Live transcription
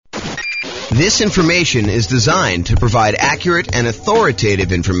This information is designed to provide accurate and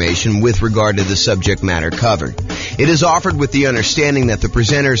authoritative information with regard to the subject matter covered. It is offered with the understanding that the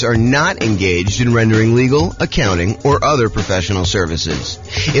presenters are not engaged in rendering legal, accounting, or other professional services.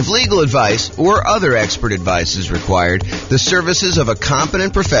 If legal advice or other expert advice is required, the services of a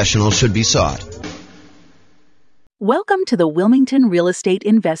competent professional should be sought. Welcome to the Wilmington Real Estate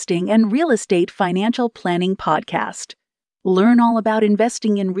Investing and Real Estate Financial Planning Podcast. Learn all about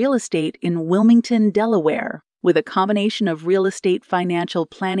investing in real estate in Wilmington, Delaware, with a combination of real estate financial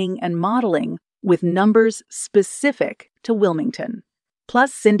planning and modeling with numbers specific to Wilmington,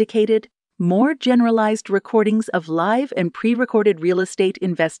 plus syndicated, more generalized recordings of live and pre-recorded real estate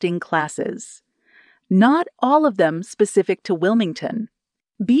investing classes. Not all of them specific to Wilmington.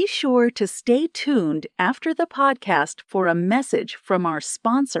 Be sure to stay tuned after the podcast for a message from our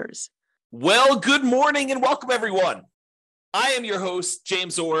sponsors. Well, good morning and welcome, everyone. I am your host,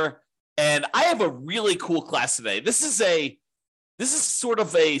 James Orr, and I have a really cool class today. This is sort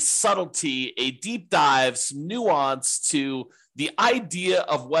of a subtlety, a deep dive, some nuance to the idea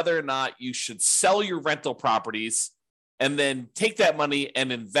of whether or not you should sell your rental properties and then take that money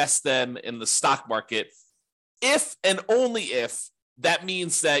and invest them in the stock market, if and only if that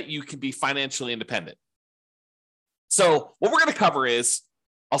means that you can be financially independent. So what we're going to cover is,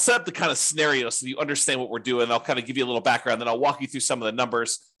 I'll set up the kind of scenario so you understand what we're doing. I'll kind of give you a little background, then I'll walk you through some of the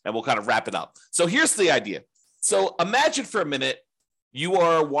numbers and we'll kind of wrap it up. So here's the idea. So imagine for a minute, you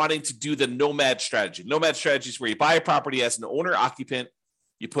are wanting to do the nomad strategy. Nomad strategy is where you buy a property as an owner occupant.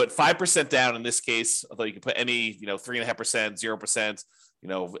 You put 5% down in this case, although you can put any, 3.5%, 0%,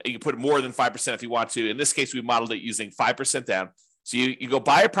 you can put more than 5% if you want to. In this case, we modeled it using 5% down. So you go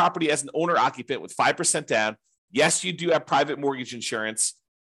buy a property as an owner occupant with 5% down. Yes, you do have private mortgage insurance,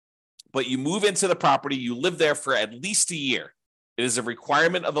 but you move into the property, you live there for at least a year. It is a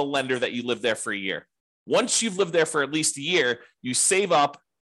requirement of the lender that you live there for a year. Once you've lived there for at least a year, you save up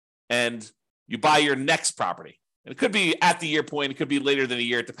and you buy your next property. And it could be at the year point, it could be later than a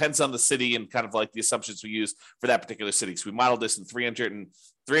year. It depends on the city and kind of like the assumptions we use for that particular city. So we modeled this in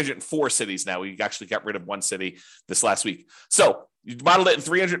 304 cities now. We actually got rid of one city this last week. So you modeled it in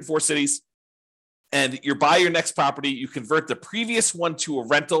 304 cities. And you buy your next property, you convert the previous one to a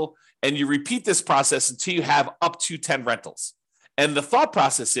rental, and you repeat this process until you have up to 10 rentals. And the thought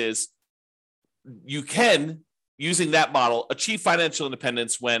process is you can, using that model, achieve financial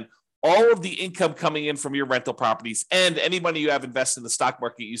independence when all of the income coming in from your rental properties and any money you have invested in the stock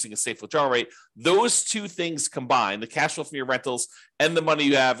market using a safe withdrawal rate, those two things combined, the cash flow from your rentals and the money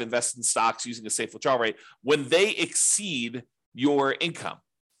you have invested in stocks using a safe withdrawal rate, when they exceed your income,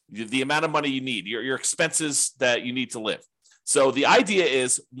 the amount of money you need, your expenses that you need to live. So the idea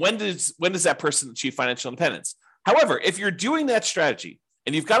is, when does that person achieve financial independence? However, if you're doing that strategy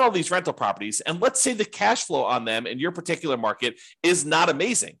and you've got all these rental properties, and let's say the cash flow on them in your particular market is not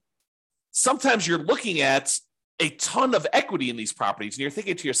amazing, sometimes you're looking at a ton of equity in these properties and you're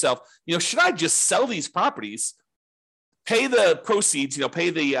thinking to yourself, should I just sell these properties, pay the proceeds,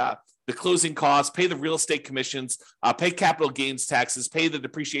 pay the closing costs, pay the real estate commissions, pay capital gains taxes, pay the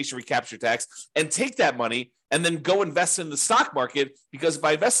depreciation recapture tax, and take that money and then go invest in the stock market? Because if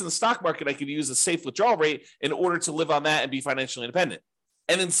I invest in the stock market, I can use a safe withdrawal rate in order to live on that and be financially independent.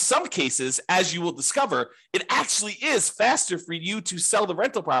 And in some cases, as you will discover, it actually is faster for you to sell the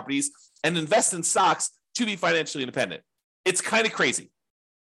rental properties and invest in stocks to be financially independent. It's kind of crazy.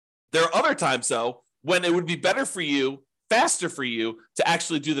 There are other times, though, when it would be better for you, faster for you to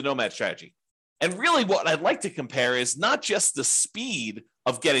actually do the nomad strategy. And really what I'd like to compare is not just the speed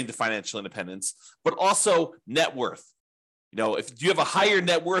of getting to financial independence, but also net worth. If you have a higher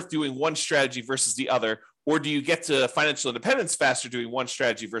net worth doing one strategy versus the other, or do you get to financial independence faster doing one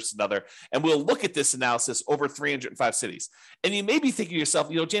strategy versus another? And we'll look at this analysis over 305 cities. And you may be thinking to yourself,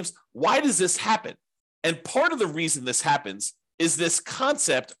 James, why does this happen? And part of the reason this happens is this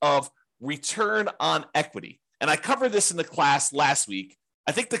concept of return on equity. And I covered this in the class last week.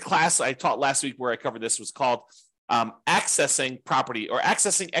 I think the class I taught last week where I covered this was called Accessing Property or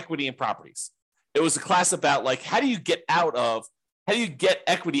Accessing Equity in Properties. It was a class about how do you get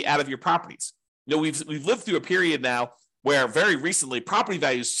equity out of your properties? We've lived through a period now where very recently property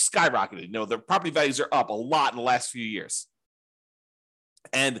values skyrocketed. The property values are up a lot in the last few years.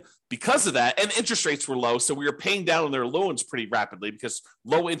 And because of that, and interest rates were low, so we were paying down on their loans pretty rapidly because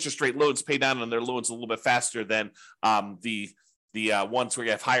low interest rate loans pay down on their loans a little bit faster than the ones where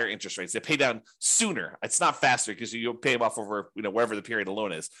you have higher interest rates. They pay down sooner. It's not faster because you pay them off over wherever the period of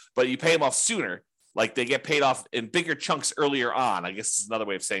loan is, but you pay them off sooner. Like they get paid off in bigger chunks earlier on. I guess is another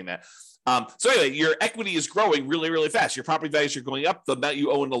way of saying that. So anyway, your equity is growing really, really fast. Your property values are going up. The amount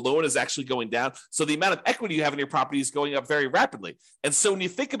you owe in the loan is actually going down. So the amount of equity you have in your property is going up very rapidly. And so when you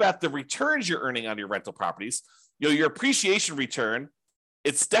think about the returns you're earning on your rental properties, your appreciation return,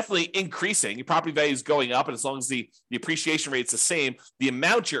 it's definitely increasing. Your property value is going up. And as long as the appreciation rate is the same, the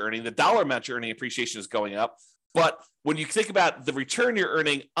amount you're earning, the dollar amount you're earning appreciation is going up. But when you think about the return you're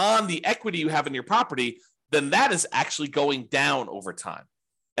earning on the equity you have in your property, then that is actually going down over time.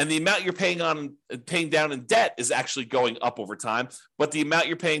 And the amount you're paying down in debt is actually going up over time. But the amount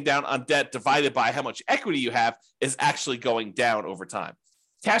you're paying down on debt divided by how much equity you have is actually going down over time.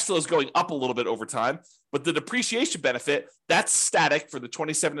 Cash flow is going up a little bit over time, but the depreciation benefit, that's static for the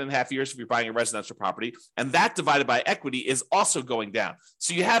 27 and a half years if you're buying a residential property. And that divided by equity is also going down.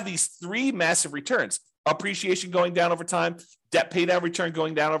 So you have these three massive returns: appreciation going down over time, debt pay down return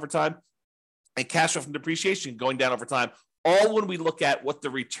going down over time, and cash flow from depreciation going down over time, all when we look at what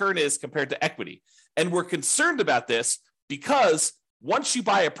the return is compared to equity. And we're concerned about this because once you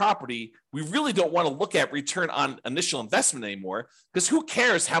buy a property, we really don't want to look at return on initial investment anymore, because who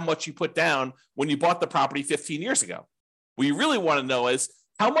cares how much you put down when you bought the property 15 years ago? What you really want to know is,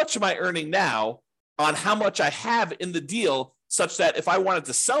 how much am I earning now on how much I have in the deal, such that if I wanted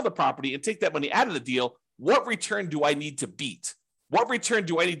to sell the property and take that money out of the deal, what return do I need to beat? What return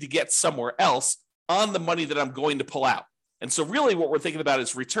do I need to get somewhere else on the money that I'm going to pull out? And so really what we're thinking about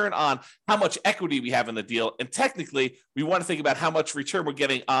is return on how much equity we have in the deal. And technically, we want to think about how much return we're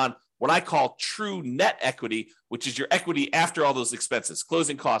getting on what I call true net equity, which is your equity after all those expenses: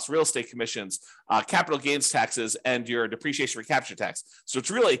 closing costs, real estate commissions, capital gains taxes, and your depreciation recapture tax. So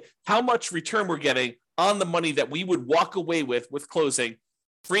it's really how much return we're getting on the money that we would walk away with closing,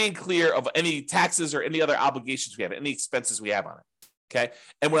 free and clear of any taxes or any other obligations we have, any expenses we have on it. Okay.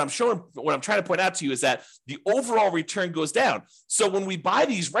 And what I'm trying to point out to you is that the overall return goes down. So when we buy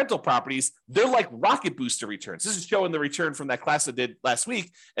these rental properties, they're like rocket booster returns. This is showing the return from that class I did last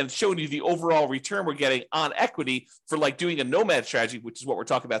week, and it's showing you the overall return we're getting on equity for like doing a nomad strategy, which is what we're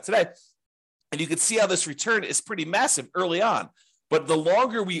talking about today. And you can see how this return is pretty massive early on. But the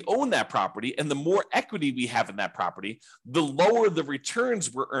longer we own that property and the more equity we have in that property, the lower the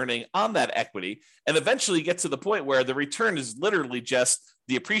returns we're earning on that equity, and eventually get to the point where the return is literally just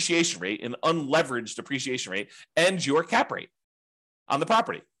the appreciation rate, an unleveraged appreciation rate, and your cap rate on the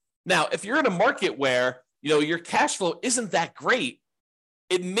property. Now, if you're in a market where your cash flow isn't that great,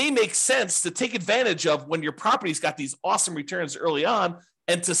 it may make sense to take advantage of when your property's got these awesome returns early on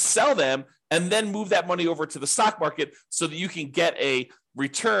and to sell them and then move that money over to the stock market so that you can get a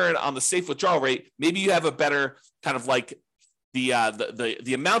return on the safe withdrawal rate. Maybe you have a better kind of like the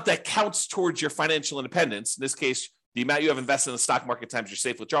amount that counts towards your financial independence. In this case, the amount you have invested in the stock market times your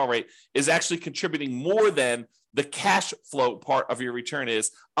safe withdrawal rate is actually contributing more than the cash flow part of your return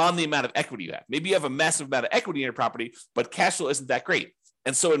is on the amount of equity you have. Maybe you have a massive amount of equity in your property, but cash flow isn't that great.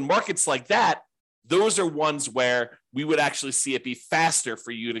 And so in markets like that, those are ones where we would actually see it be faster for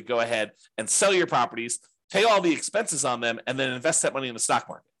you to go ahead and sell your properties, pay all the expenses on them, and then invest that money in the stock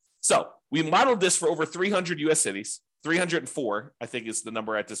market. So we modeled this for over 300 U.S. cities. 304, I think, is the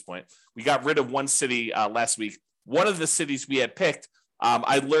number at this point. We got rid of one city last week. One of the cities we had picked,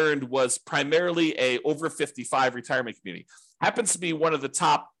 I learned, was primarily a over 55 retirement community. Happens to be one of the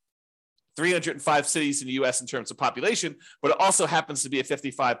top 305 cities in the U.S. in terms of population, but it also happens to be a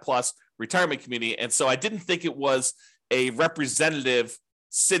 55 plus retirement community. And so I didn't think it was a representative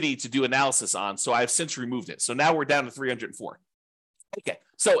city to do analysis on. So I've since removed it. So now we're down to 304. Okay.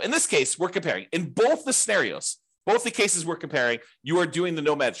 So in this case, we're comparing in both the scenarios, both the cases we're comparing, you are doing the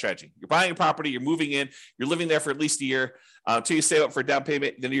nomad strategy. You're buying a property, you're moving in, you're living there for at least a year until you save up for a down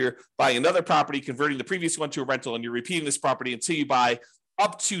payment. Then you're buying another property, converting the previous one to a rental, and you're repeating this property until you buy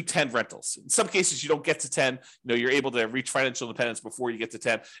up to 10 rentals. In some cases, you don't get to 10. You're able to reach financial independence before you get to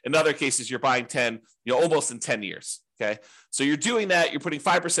 10. In other cases, you're buying 10, almost in 10 years. Okay. So you're doing that. You're putting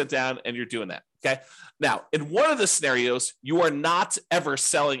 5% down and you're doing that. Okay. Now, in one of the scenarios, you are not ever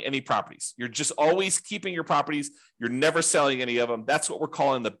selling any properties. You're just always keeping your properties. You're never selling any of them. That's what we're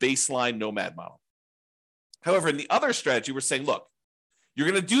calling the baseline nomad model. However, in the other strategy, we're saying, look, you're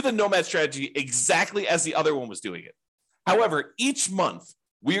going to do the nomad strategy exactly as the other one was doing it. However, each month,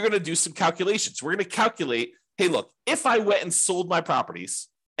 we're going to do some calculations. We're going to calculate, hey, look, if I went and sold my properties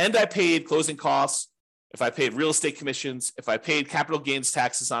and I paid closing costs, if I paid real estate commissions, if I paid capital gains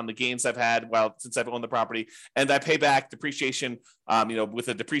taxes on the gains I've had since I've owned the property, and I pay back depreciation, with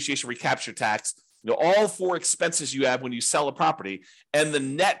a depreciation recapture tax, all four expenses you have when you sell a property, and the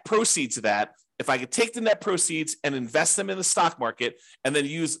net proceeds of that if I could take the net proceeds and invest them in the stock market and then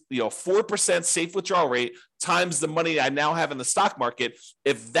use 4% safe withdrawal rate times the money I now have in the stock market,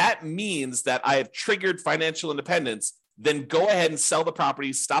 if that means that I have triggered financial independence, then go ahead and sell the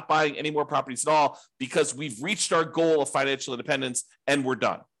properties, stop buying any more properties at all, because we've reached our goal of financial independence and we're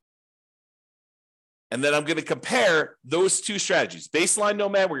done. And then I'm going to compare those two strategies, baseline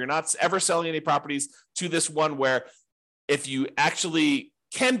Nomad, where you're not ever selling any properties, to this one where if you actually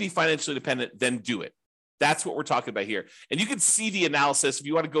can be financially independent, then do it. That's what we're talking about here. And you can see the analysis if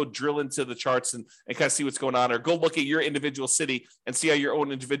you want to go drill into the charts and kind of see what's going on, or go look at your individual city and see how your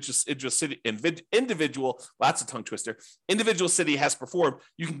own individual lots of tongue twister, individual city has performed.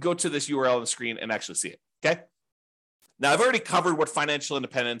 You can go to this URL on the screen and actually see it. Okay. Now, I've already covered what financial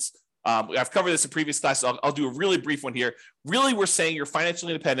independence. I've covered this in previous classes. I'll do a really brief one here. Really, we're saying you're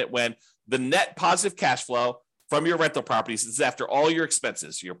financially independent when the net positive cash flow from your rental properties is after all your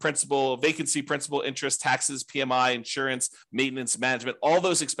expenses, your principal, vacancy, principal, interest, taxes, PMI, insurance, maintenance, management, all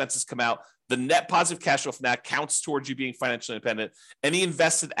those expenses come out. The net positive cash flow from that counts towards you being financially independent. Any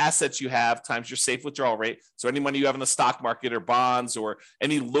invested assets you have times your safe withdrawal rate. So any money you have in the stock market or bonds, or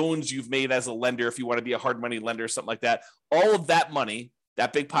any loans you've made as a lender, if you want to be a hard money lender or something like that, all of that money,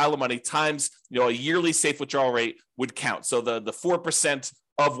 that big pile of money times a yearly safe withdrawal rate would count. So the 4%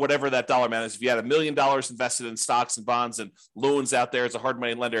 of whatever that dollar amount is, if you had $1 million invested in stocks and bonds and loans out there as a hard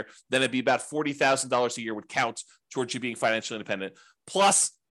money lender, then it'd be about $40,000 a year would count towards you being financially independent.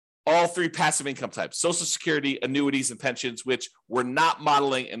 Plus all three passive income types, Social Security, annuities, and pensions, which we're not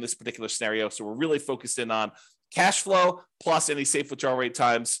modeling in this particular scenario. So we're really focused in on cash flow plus any safe withdrawal rate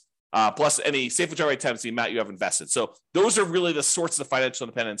times, the amount you have invested. So those are really the sorts of financial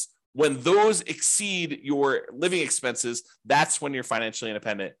independence. When those exceed your living expenses, that's when you're financially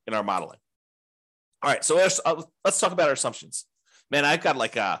independent in our modeling. All right, so let's talk about our assumptions. Man, I've got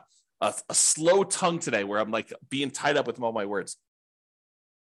like a slow tongue today where I'm like being tied up with all my words.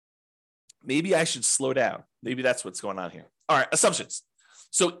 Maybe I should slow down. Maybe that's what's going on here. All right, assumptions.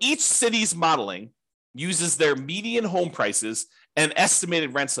 So each city's modeling uses their median home prices and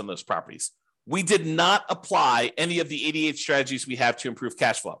estimated rents on those properties. We did not apply any of the 88 strategies we have to improve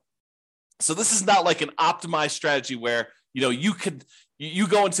cash flow. So this is not like an optimized strategy where you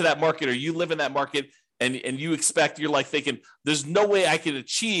go into that market or you live in that market and you're like thinking, there's no way I can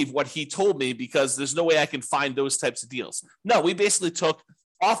achieve what he told me because there's no way I can find those types of deals. No, we basically took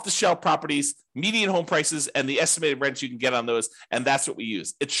off-the-shelf properties, median home prices, and the estimated rents you can get on those, and that's what we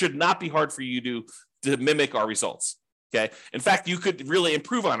use. It should not be hard for you to mimic our results. Okay. In fact, you could really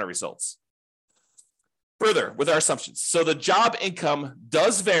improve on our results. Further, with our assumptions. So the job income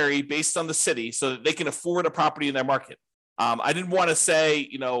does vary based on the city so that they can afford a property in their market. I didn't want to say,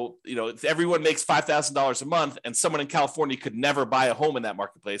 if everyone makes $5,000 a month and someone in California could never buy a home in that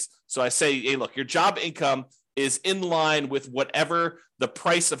marketplace. So I say, hey, look, your job income is in line with whatever the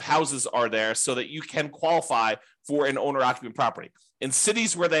price of houses are there so that you can qualify for an owner-occupant property. In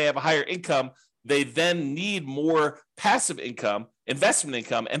cities where they have a higher income, they then need more passive income, investment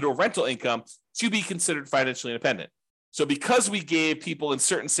income, and or rental income to be considered financially independent. So because we gave people in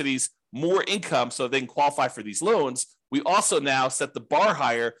certain cities more income so they can qualify for these loans, we also now set the bar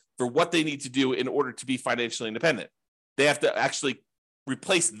higher for what they need to do in order to be financially independent. They have to actually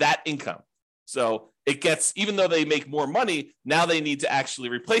replace that income. So it gets, even though they make more money, now they need to actually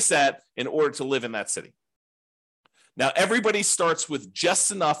replace that in order to live in that city. Now, everybody starts with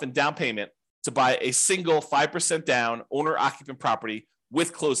just enough in down payment to buy a single 5% down owner-occupant property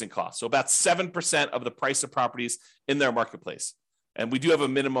with closing costs. So about 7% of the price of properties in their marketplace. And we do have a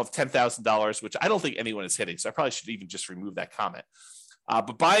minimum of $10,000, which I don't think anyone is hitting. So I probably should even just remove that comment.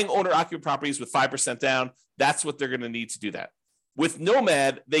 But buying owner-occupant properties with 5% down, that's what they're going to need to do that. With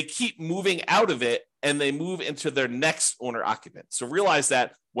Nomad, they keep moving out of it and they move into their next owner-occupant. So realize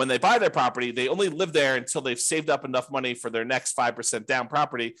that when they buy their property, they only live there until they've saved up enough money for their next 5% down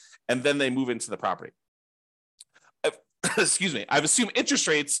property, and then they move into the property. Excuse me. I've assumed interest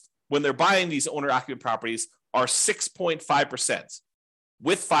rates when they're buying these owner-occupant properties are 6.5%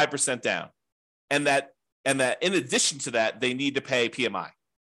 with 5% down. And that in addition to that, they need to pay PMI,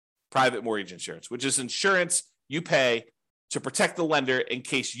 private mortgage insurance, which is insurance you pay to protect the lender in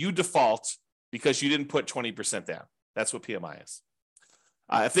case you default because you didn't put 20% down. That's what PMI is.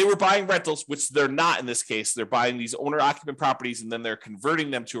 If they were buying rentals, which they're not in this case, they're buying these owner-occupant properties and then they're converting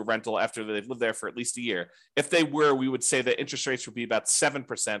them to a rental after they've lived there for at least a year. If they were, we would say that interest rates would be about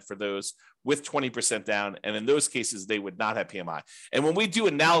 7% for those with 20% down. And in those cases, they would not have PMI. And when we do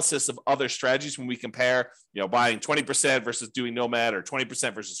analysis of other strategies, when we compare, buying 20% versus doing Nomad, or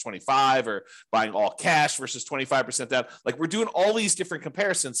 20% versus 25, or buying all cash versus 25% down, like we're doing all these different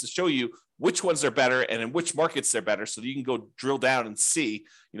comparisons to show you which ones are better and in which markets they're better, so that you can go drill down and see,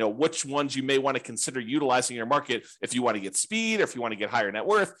 which ones you may want to consider utilizing in your market if you want to get speed or if you want to get higher net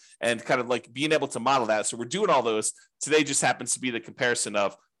worth, and kind of like being able to model that. So we're doing all those. Today just happens to be the comparison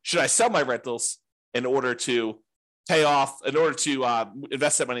of, should I sell my rentals in order to invest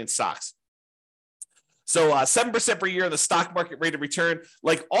that money in stocks? So 7% per year in the stock market rate of return,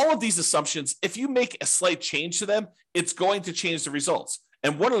 like all of these assumptions, if you make a slight change to them, it's going to change the results.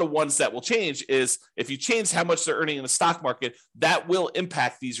 And one of the ones that will change is if you change how much they're earning in the stock market, that will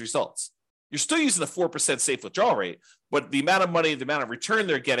impact these results. You're still using the 4% safe withdrawal rate, but the amount of money, the amount of return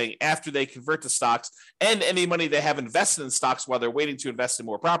they're getting after they convert to stocks, and any money they have invested in stocks while they're waiting to invest in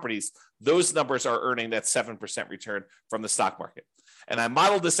more properties, those numbers are earning that 7% return from the stock market. And I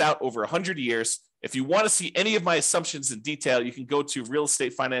modeled this out over 100 years. If you want to see any of my assumptions in detail, you can go to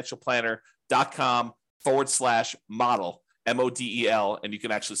realestatefinancialplanner.com/model, MODEL, and you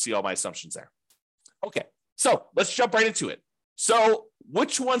can actually see all my assumptions there. Okay, so let's jump right into it. So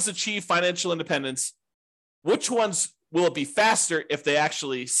which ones achieve financial independence? Which ones will it be faster if they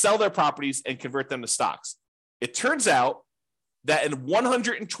actually sell their properties and convert them to stocks? It turns out that in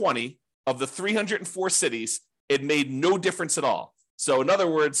 120 of the 304 cities, it made no difference at all. So in other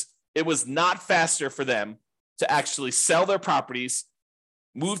words, it was not faster for them to actually sell their properties,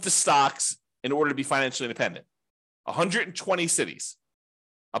 move to stocks in order to be financially independent. 120 cities,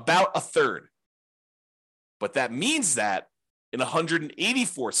 about a third. But that means that in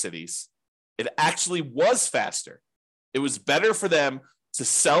 184 cities, it actually was faster. It was better for them to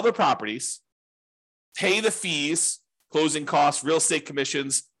sell their properties, pay the fees, closing costs, real estate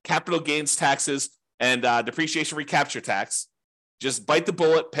commissions, capital gains taxes, and depreciation recapture tax. Just bite the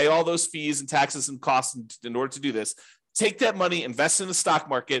bullet, pay all those fees and taxes and costs in order to do this. Take that money, invest in the stock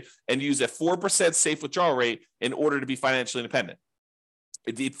market, and use a 4% safe withdrawal rate in order to be financially independent.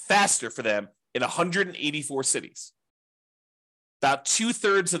 It'd be faster for them in 184 cities. About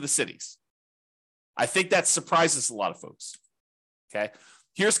 2/3 of the cities. I think that surprises a lot of folks. Okay.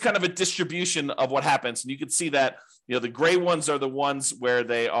 Here's kind of a distribution of what happens. And you can see that, the gray ones are the ones where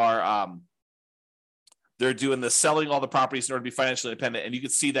they are, they're doing the selling all the properties in order to be financially independent. And you can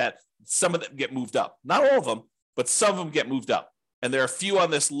see that some of them get moved up. Not all of them, but some of them get moved up. And there are a few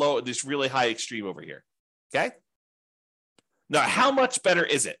on this really high extreme over here. Okay. Now, how much better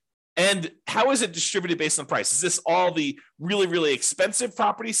is it? And how is it distributed based on price? Is this all the really, really expensive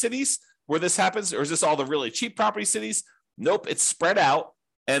property cities where this happens? Or is this all the really cheap property cities? Nope, it's spread out.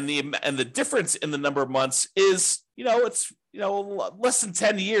 And the difference in the number of months is, it's less than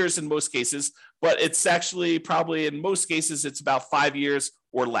 10 years in most cases, but it's actually probably in most cases, it's about 5 years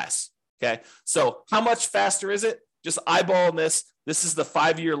or less. Okay. So how much faster is it? Just eyeballing this. This is the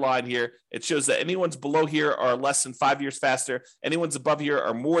 5-year line here. It shows that anyone's below here are less than 5 years faster. Anyone's above here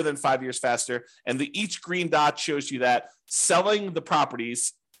are more than 5 years faster. And each green dot shows you that selling the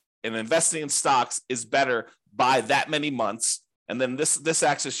properties and investing in stocks is better by that many months. And then this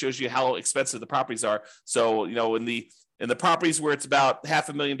axis shows you how expensive the properties are. So, in the properties where it's about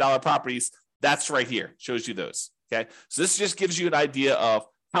 $500,000 properties, that's right here, shows you those. Okay. So this just gives you an idea of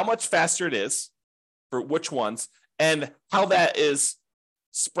how much faster it is for which ones and how that is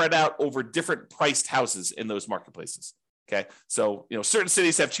spread out over different priced houses in those marketplaces. Okay. So, certain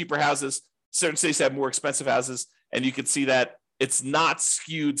cities have cheaper houses, certain cities have more expensive houses, and you can see that it's not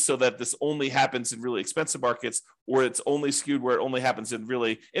skewed so that this only happens in really expensive markets, or it's only skewed where it only happens in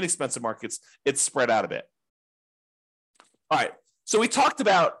really inexpensive markets. It's spread out a bit. All right. So we talked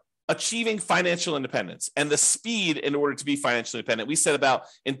about achieving financial independence and the speed in order to be financially independent. We said about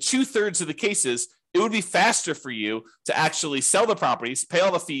in 2/3 of the cases, it would be faster for you to actually sell the properties, pay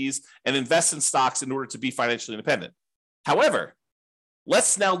all the fees, and invest in stocks in order to be financially independent. However,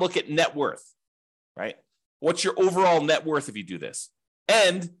 let's now look at net worth, right? What's your overall net worth if you do this?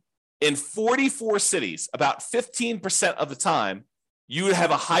 And in 44 cities, about 15% of the time, you would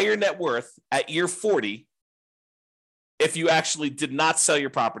have a higher net worth at year 40 if you actually did not sell your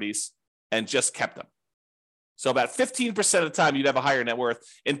properties and just kept them. So about 15% of the time, you'd have a higher net worth.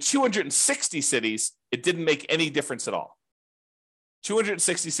 In 260 cities, it didn't make any difference at all.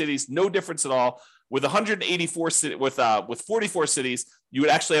 260 cities, no difference at all. With 184 with 44 cities, you would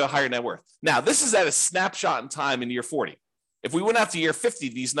actually have a higher net worth. Now, this is at a snapshot in time in year 40. If we went out to year 50,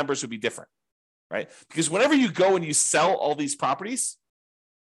 these numbers would be different, right? Because whenever you go and you sell all these properties,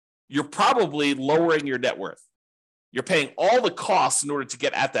 you're probably lowering your net worth. You're paying all the costs in order to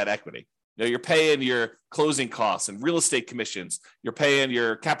get at that equity. You're paying your closing costs and real estate commissions. You're paying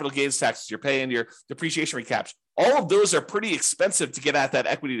your capital gains taxes. You're paying your depreciation recaps. All of those are pretty expensive to get at that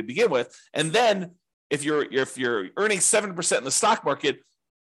equity to begin with. And then if you're earning 7% in the stock market,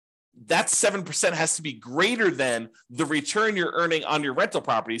 that 7% has to be greater than the return you're earning on your rental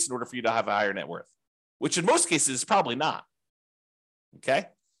properties in order for you to have a higher net worth, which in most cases is probably not. Okay.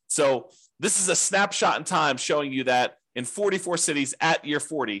 So this is a snapshot in time showing you that in 44 cities at year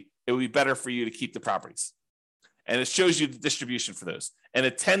 40, it would be better for you to keep the properties. And it shows you the distribution for those. And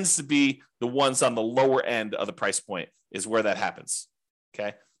it tends to be the ones on the lower end of the price point is where that happens.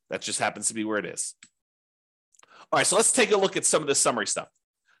 Okay. That just happens to be where it is. All right. So let's take a look at some of the summary stuff.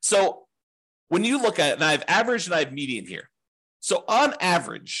 So when you look at it, and I have average and I have median here. So on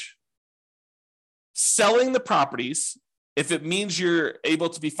average, selling the properties, if it means you're able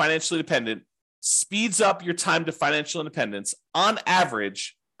to be financially independent, speeds up your time to financial independence on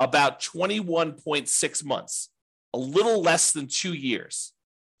average about 21.6 months, a little less than 2 years.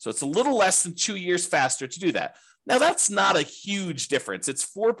 So it's a little less than 2 years faster to do that. Now, that's not a huge difference. It's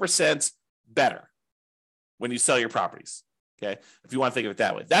 4% better when you sell your properties, okay? If you want to think of it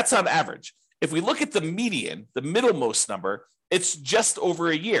that way. That's on average. If we look at the median, the middlemost number, it's just over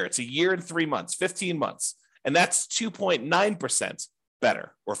a year. It's a year and 3 months, 15 months. And that's 2.9%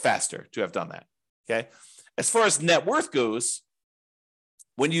 better or faster to have done that, okay? As far as net worth goes,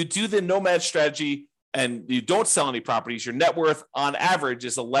 when you do the Nomad strategy and you don't sell any properties, your net worth on average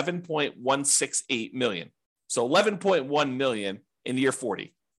is $11.168 million. So $11.1 million in year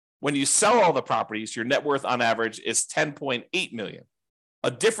 40. When you sell all the properties, your net worth on average is $10.8 million, a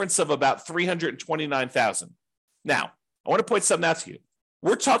difference of about $329,000. Now, I want to point something out to you.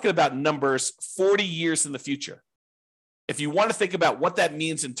 We're talking about numbers 40 years in the future. If you want to think about what that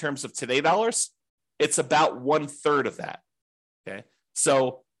means in terms of today dollars, it's about 1/3 of that. Okay.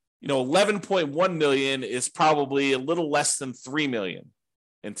 So, 11.1 million is probably a little less than 3 million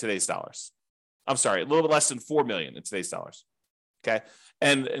in today's dollars. I'm sorry, a little bit less than 4 million in today's dollars. Okay.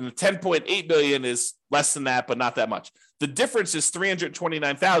 And 10.8 million is less than that, but not that much. The difference is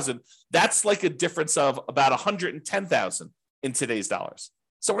 329,000. That's like a difference of about 110,000 in today's dollars.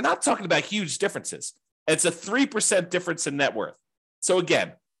 So we're not talking about huge differences. It's a 3% difference in net worth. So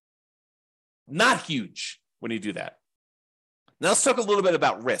again, not huge when you do that. Now let's talk a little bit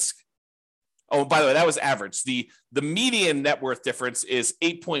about risk. Oh, by the way, that was average. The median net worth difference is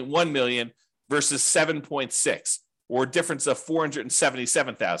 8.1 million versus 7.6, or a difference of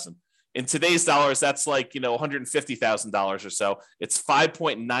 477,000. In today's dollars, that's like, $150,000 or so. It's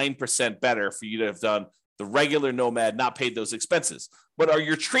 5.9% better for you to have done the regular Nomad, not paid those expenses. But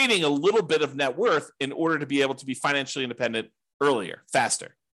you're trading a little bit of net worth in order to be able to be financially independent earlier,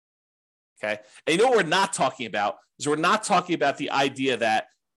 faster. Okay. And what we're not talking about is we're not talking about the idea that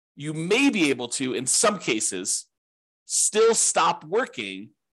you may be able to, in some cases, still stop working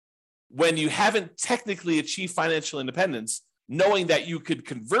when you haven't technically achieved financial independence, knowing that you could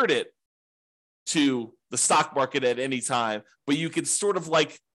convert it to the stock market at any time, but you could sort of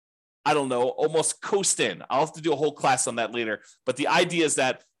almost coast in. I'll have to do a whole class on that later. But the idea is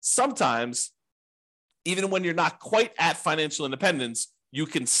that sometimes, even when you're not quite at financial independence, you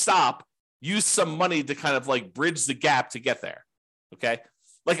can stop, use some money to kind of bridge the gap to get there. Okay.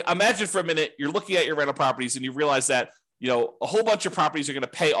 Imagine for a minute, you're looking at your rental properties and you realize that, a whole bunch of properties are going to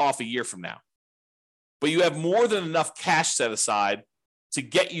pay off a year from now, but you have more than enough cash set aside to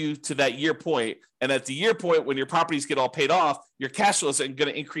get you to that year point. And at the year point, when your properties get all paid off, your cash flows are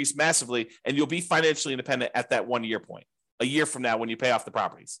going to increase massively and you'll be financially independent at that 1 year point, a year from now when you pay off the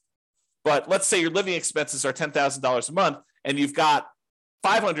properties. But let's say your living expenses are $10,000 a month and you've got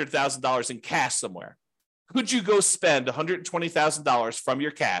 $500,000 in cash somewhere. Could you go spend $120,000 from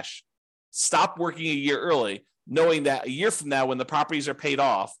your cash, stop working a year early, knowing that a year from now when the properties are paid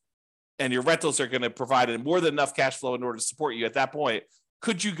off and your rentals are going to provide more than enough cash flow in order to support you at that point,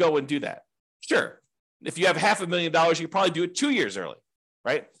 could you go and do that? Sure. If you have $500,000, you probably do it 2 years early,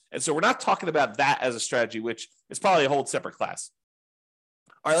 right? And so we're not talking about that as a strategy, which is probably a whole separate class.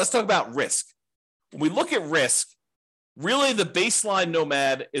 All right, let's talk about risk. When we look at risk, really the baseline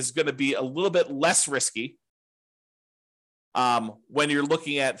Nomad is going to be a little bit less risky when you're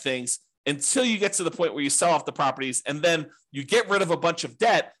looking at things until you get to the point where you sell off the properties and then you get rid of a bunch of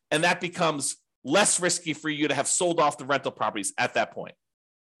debt, and that becomes less risky for you to have sold off the rental properties at that point.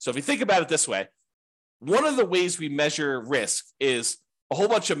 So if you think about it this way, one of the ways we measure risk is a whole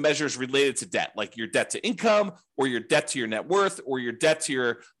bunch of measures related to debt, like your debt to income or your debt to your net worth or your debt to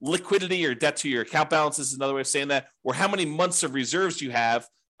your liquidity or debt to your account balances is another way of saying that, or how many months of reserves you have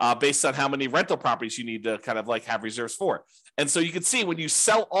based on how many rental properties you need to kind of have reserves for. And so you can see when you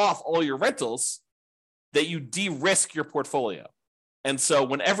sell off all your rentals that you de-risk your portfolio. And so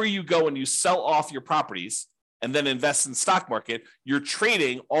whenever you go and you sell off your properties and then invest in the stock market, you're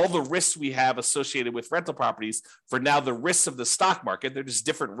trading all the risks we have associated with rental properties for now the risks of the stock market. They're just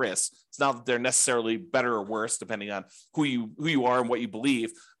different risks. It's not that they're necessarily better or worse, depending on who you are and what you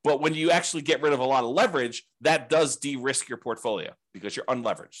believe. But when you actually get rid of a lot of leverage, that does de-risk your portfolio because you're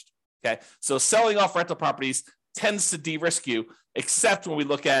unleveraged. Okay. So selling off rental properties tends to de-risk you, except when we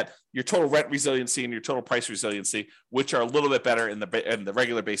look at your total rent resiliency and your total price resiliency, which are a little bit better in the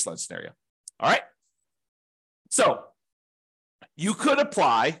regular baseline scenario. All right. So you could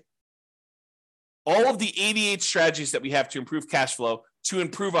apply all of the 88 strategies that we have to improve cash flow to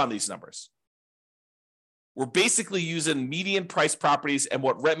improve on these numbers. We're basically using median price properties and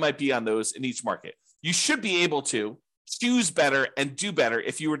what rent might be on those in each market. You should be able to choose better and do better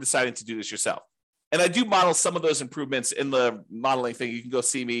if you were deciding to do this yourself. And I do model some of those improvements in the modeling thing. You can go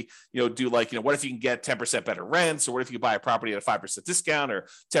see me, do like, what if you can get 10% better rents, or what if you buy a property at a 5% discount or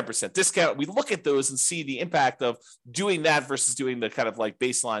 10% discount? We look at those and see the impact of doing that versus doing the kind of like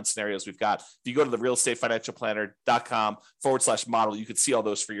baseline scenarios we've got. If you go to the realestatefinancialplanner.com/model, you can see all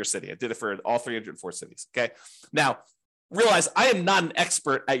those for your city. I did it for all 304 cities. Okay. Now, realize I am not an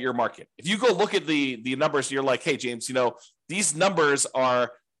expert at your market. If you go look at the numbers, you're like, hey, James, these numbers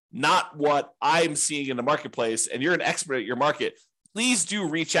are not what I'm seeing in the marketplace, and you're an expert at your market, please do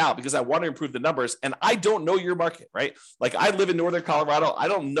reach out because I want to improve the numbers. And I don't know your market, right? Like I live in Northern Colorado. I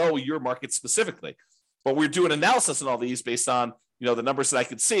don't know your market specifically, but we're doing analysis on all these based on, the numbers that I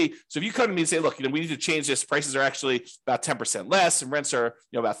could see. So if you come to me and say, look, we need to change this. Prices are actually about 10% less and rents are,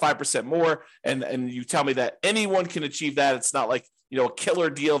 about 5% more. And you tell me that anyone can achieve that. It's not like, a killer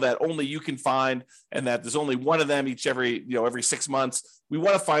deal that only you can find and that there's only one of them every 6 months. We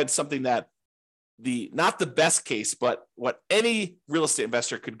want to find something that not the best case, but what any real estate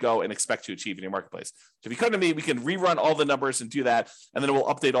investor could go and expect to achieve in your marketplace. So if you come to me, we can rerun all the numbers and do that. And then we'll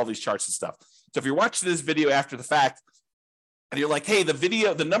update all these charts and stuff. So if you're watching this video after the fact, and you're like, hey,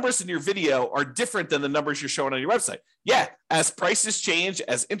 the numbers in your video are different than the numbers you're showing on your website. Yeah, as prices change,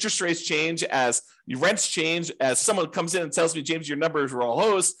 as interest rates change, as your rents change, as someone comes in and tells me, James, your numbers are all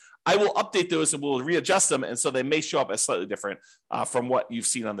hosed, I will update those and we'll readjust them. And so they may show up as slightly different from what you've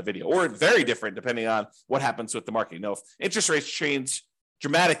seen on the video, or very different depending on what happens with the market. If interest rates change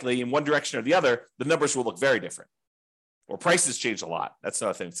dramatically in one direction or the other, the numbers will look very different. Or prices change a lot. That's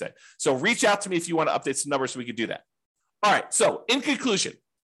another thing to say. So reach out to me if you want to update some numbers so we can do that. All right. So in conclusion,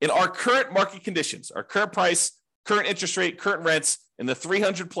 in our current market conditions, our current price, current interest rate, current rents in the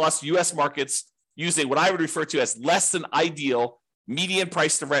 300 plus US markets, using what I would refer to as less than ideal median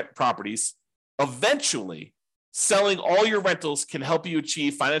price to rent properties, eventually selling all your rentals can help you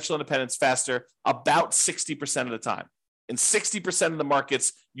achieve financial independence faster about 60% of the time. In 60% of the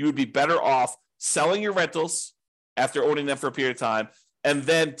markets, you would be better off selling your rentals after owning them for a period of time, and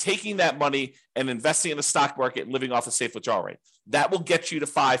then taking that money and investing in the stock market and living off a safe withdrawal rate. That will get you to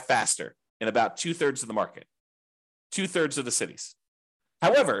 5 faster in about 2/3 of the market, 2/3 of the cities.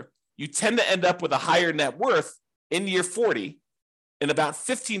 However, you tend to end up with a higher net worth in year 40 in about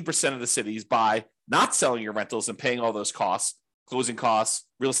 15% of the cities by not selling your rentals and paying all those costs, closing costs,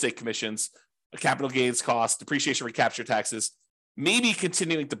 real estate commissions, capital gains costs, depreciation recapture taxes, maybe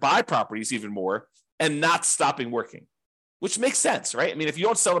continuing to buy properties even more and not stopping working. Which makes sense, right? I mean, if you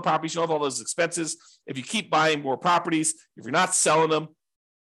don't sell the properties, you don't have all those expenses. If you keep buying more properties, if you're not selling them,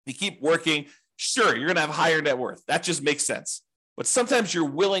 you keep working, sure, you're going to have higher net worth. That just makes sense. But sometimes you're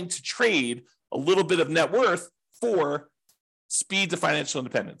willing to trade a little bit of net worth for speed to financial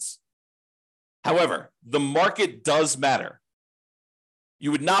independence. However, the market does matter.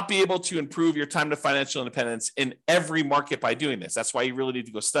 You would not be able to improve your time to financial independence in every market by doing this. That's why you really need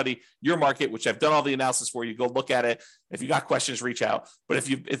to go study your market, which I've done all the analysis for you. Go look at it. If you got questions, reach out. But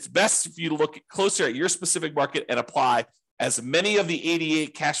it's best if you look closer at your specific market and apply as many of the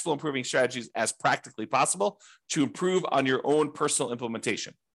 88 cash flow improving strategies as practically possible to improve on your own personal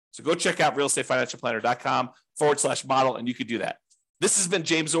implementation. So go check out realestatefinancialplanner.com/model, and you could do that. This has been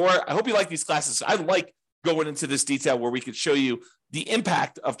James Orr. I hope you like these classes. I like going into this detail where we could show you the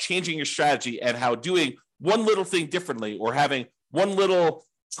impact of changing your strategy and how doing one little thing differently or having one little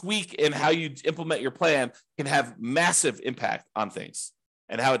tweak in how you implement your plan can have massive impact on things,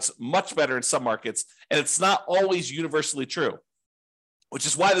 and how it's much better in some markets. And it's not always universally true, which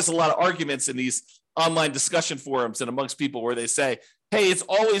is why there's a lot of arguments in these online discussion forums and amongst people where they say, hey, it's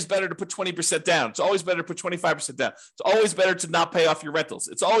always better to put 20% down. It's always better to put 25% down. It's always better to not pay off your rentals.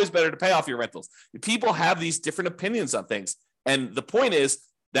 It's always better to pay off your rentals. People have these different opinions on things. And the point is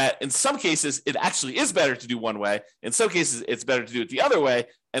that in some cases, it actually is better to do one way. In some cases, it's better to do it the other way.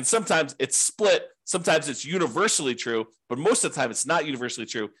 And sometimes it's split. Sometimes it's universally true, but most of the time it's not universally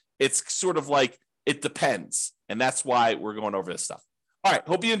true. It's sort of like It depends. And that's why we're going over this stuff. All right.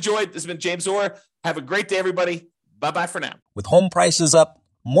 Hope you enjoyed. This has been James Orr. Have a great day, everybody. Bye-bye for now. With home prices up,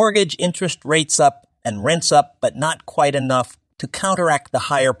 mortgage interest rates up, and rents up, but not quite enough to counteract the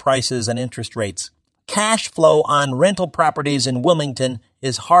higher prices and interest rates, cash flow on rental properties in Wilmington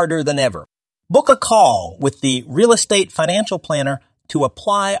is harder than ever. Book a call with the Real Estate Financial Planner to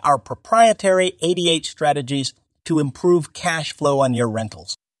apply our proprietary 88 strategies to improve cash flow on your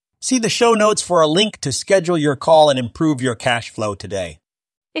rentals. See the show notes for a link to schedule your call and improve your cash flow today.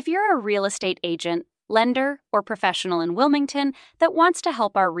 If you're a real estate agent, lender, or professional in Wilmington that wants to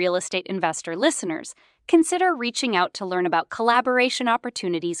help our real estate investor listeners, consider reaching out to learn about collaboration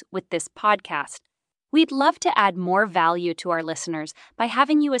opportunities with this podcast. We'd love to add more value to our listeners by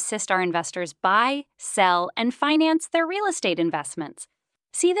having you assist our investors buy, sell, and finance their real estate investments.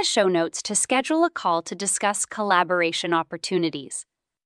 See the show notes to schedule a call to discuss collaboration opportunities.